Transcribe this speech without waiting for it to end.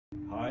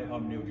Hi,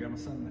 I'm Neil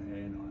Jamison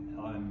and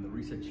I'm the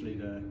research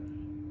leader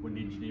wind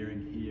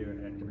engineering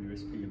here at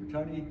WSP in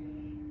Matoni,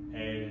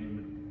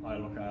 and I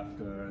look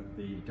after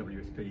the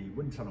WSP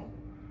wind tunnel,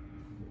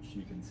 which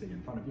you can see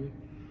in front of you.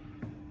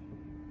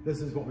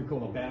 This is what we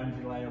call a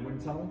boundary layer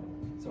wind tunnel.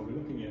 So we're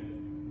looking at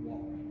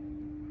what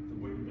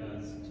the wind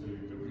does to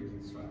buildings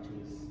and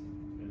structures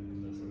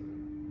in the sort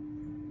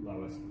of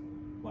lowest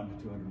 100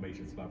 to 200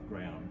 metres above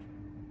ground.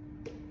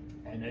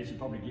 And as you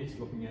probably guessed,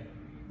 looking at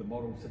the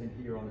model sitting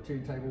here on the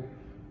turntable,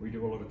 we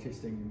do a lot of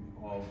testing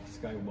of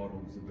scale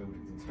models of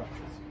buildings and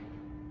structures.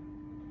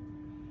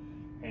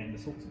 And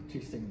the sorts of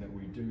testing that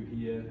we do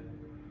here,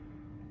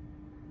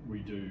 we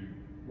do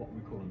what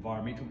we call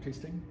environmental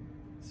testing.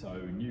 So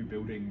new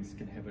buildings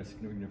can have a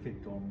significant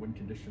effect on wind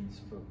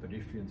conditions for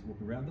pedestrians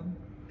walking around them.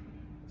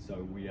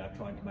 So we are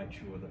trying to make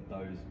sure that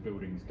those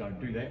buildings don't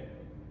do that.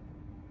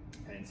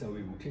 And so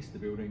we will test the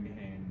building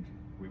and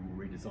we will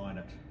redesign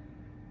it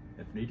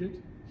if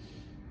needed.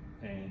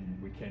 And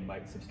we can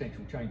make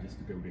substantial changes to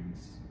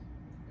buildings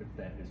if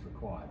that is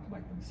required to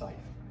make them safe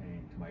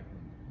and to make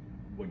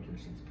wind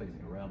conditions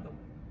pleasant around them.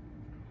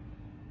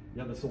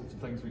 The other sorts of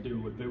things we do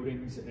with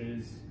buildings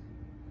is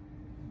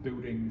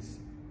buildings,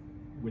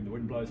 when the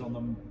wind blows on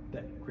them,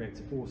 that creates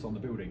a force on the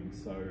building.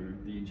 So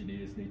the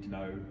engineers need to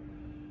know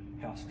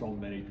how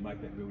strong they need to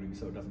make that building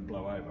so it doesn't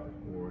blow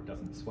over or it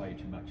doesn't sway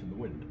too much in the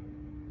wind.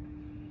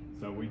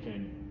 So we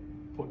can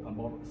put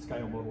a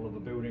scale model of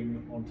a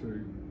building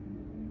onto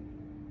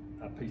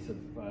a piece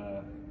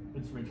of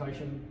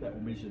instrumentation that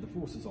will measure the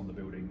forces on the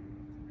building,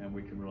 and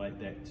we can relate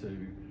that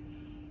to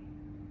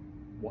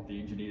what the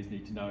engineers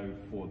need to know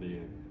for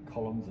their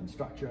columns and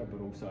structure,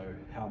 but also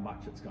how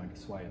much it's going to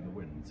sway in the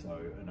wind. So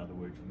in other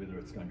words, whether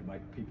it's going to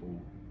make people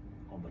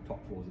on the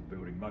top floors of the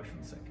building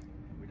motion sick.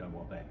 We don't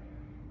want that.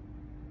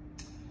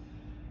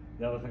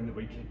 The other thing that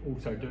we can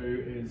also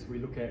do is we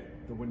look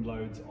at the wind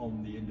loads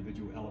on the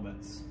individual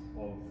elements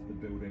of the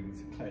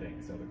building's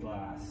cladding, so the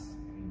glass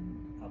and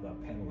other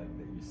panelling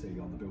that you see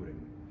on the building.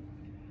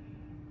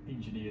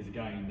 Engineers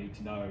again need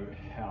to know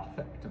how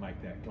thick to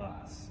make that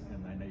glass,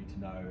 and they need to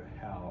know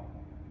how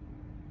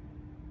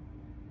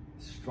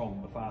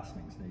strong the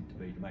fastenings need to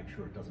be to make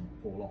sure it doesn't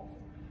fall off.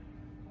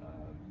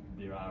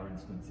 There are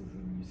instances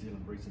in New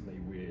Zealand recently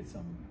where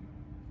some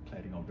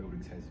cladding on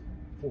buildings has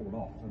fallen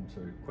off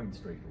into Queen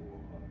Street, or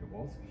I think it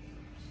was,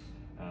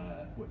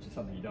 which is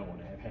something you don't want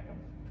to have happen,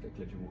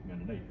 particularly if you're walking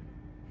underneath.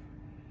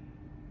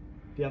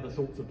 The other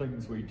sorts of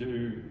things we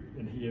do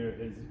in here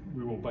is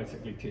we will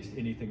basically test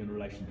anything in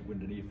relation to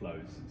wind and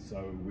airflows.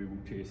 So we will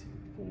test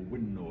for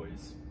wind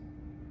noise.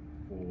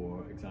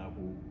 For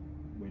example,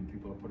 when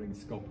people are putting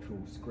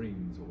sculptural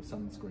screens or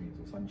sunscreens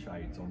or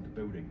sunshades onto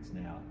buildings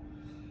now,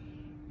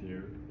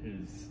 there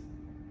is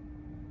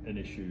an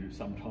issue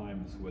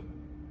sometimes with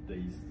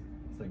these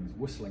things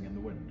whistling in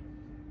the wind.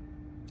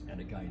 And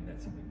again,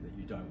 that's something that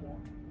you don't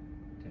want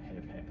to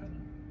have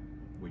happen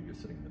when you're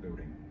sitting in the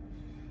building.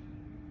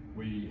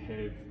 We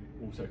have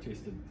also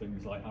tested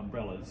things like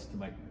umbrellas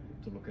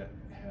to look at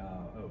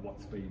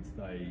what speeds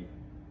they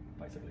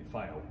basically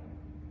fail.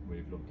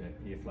 We've looked at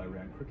airflow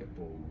around cricket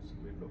balls,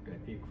 we've looked at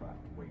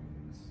aircraft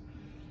wings.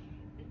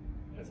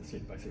 As I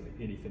said, basically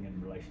anything in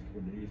relation to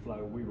wind and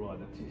airflow, we will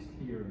either test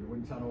here in the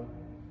wind tunnel,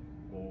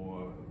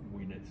 or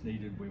when it's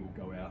needed, we will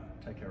go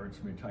out, take our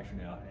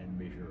instrumentation out and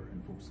measure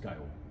in full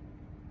scale.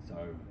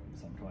 So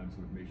sometimes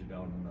we've measured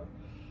out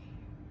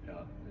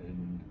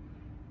in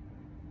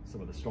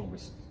some of the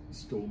strongest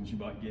storms you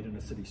might get in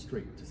a city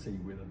street to see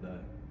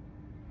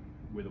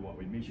whether what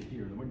we measure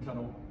here in the wind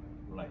tunnel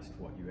relates to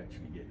what you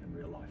actually get in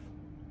real life.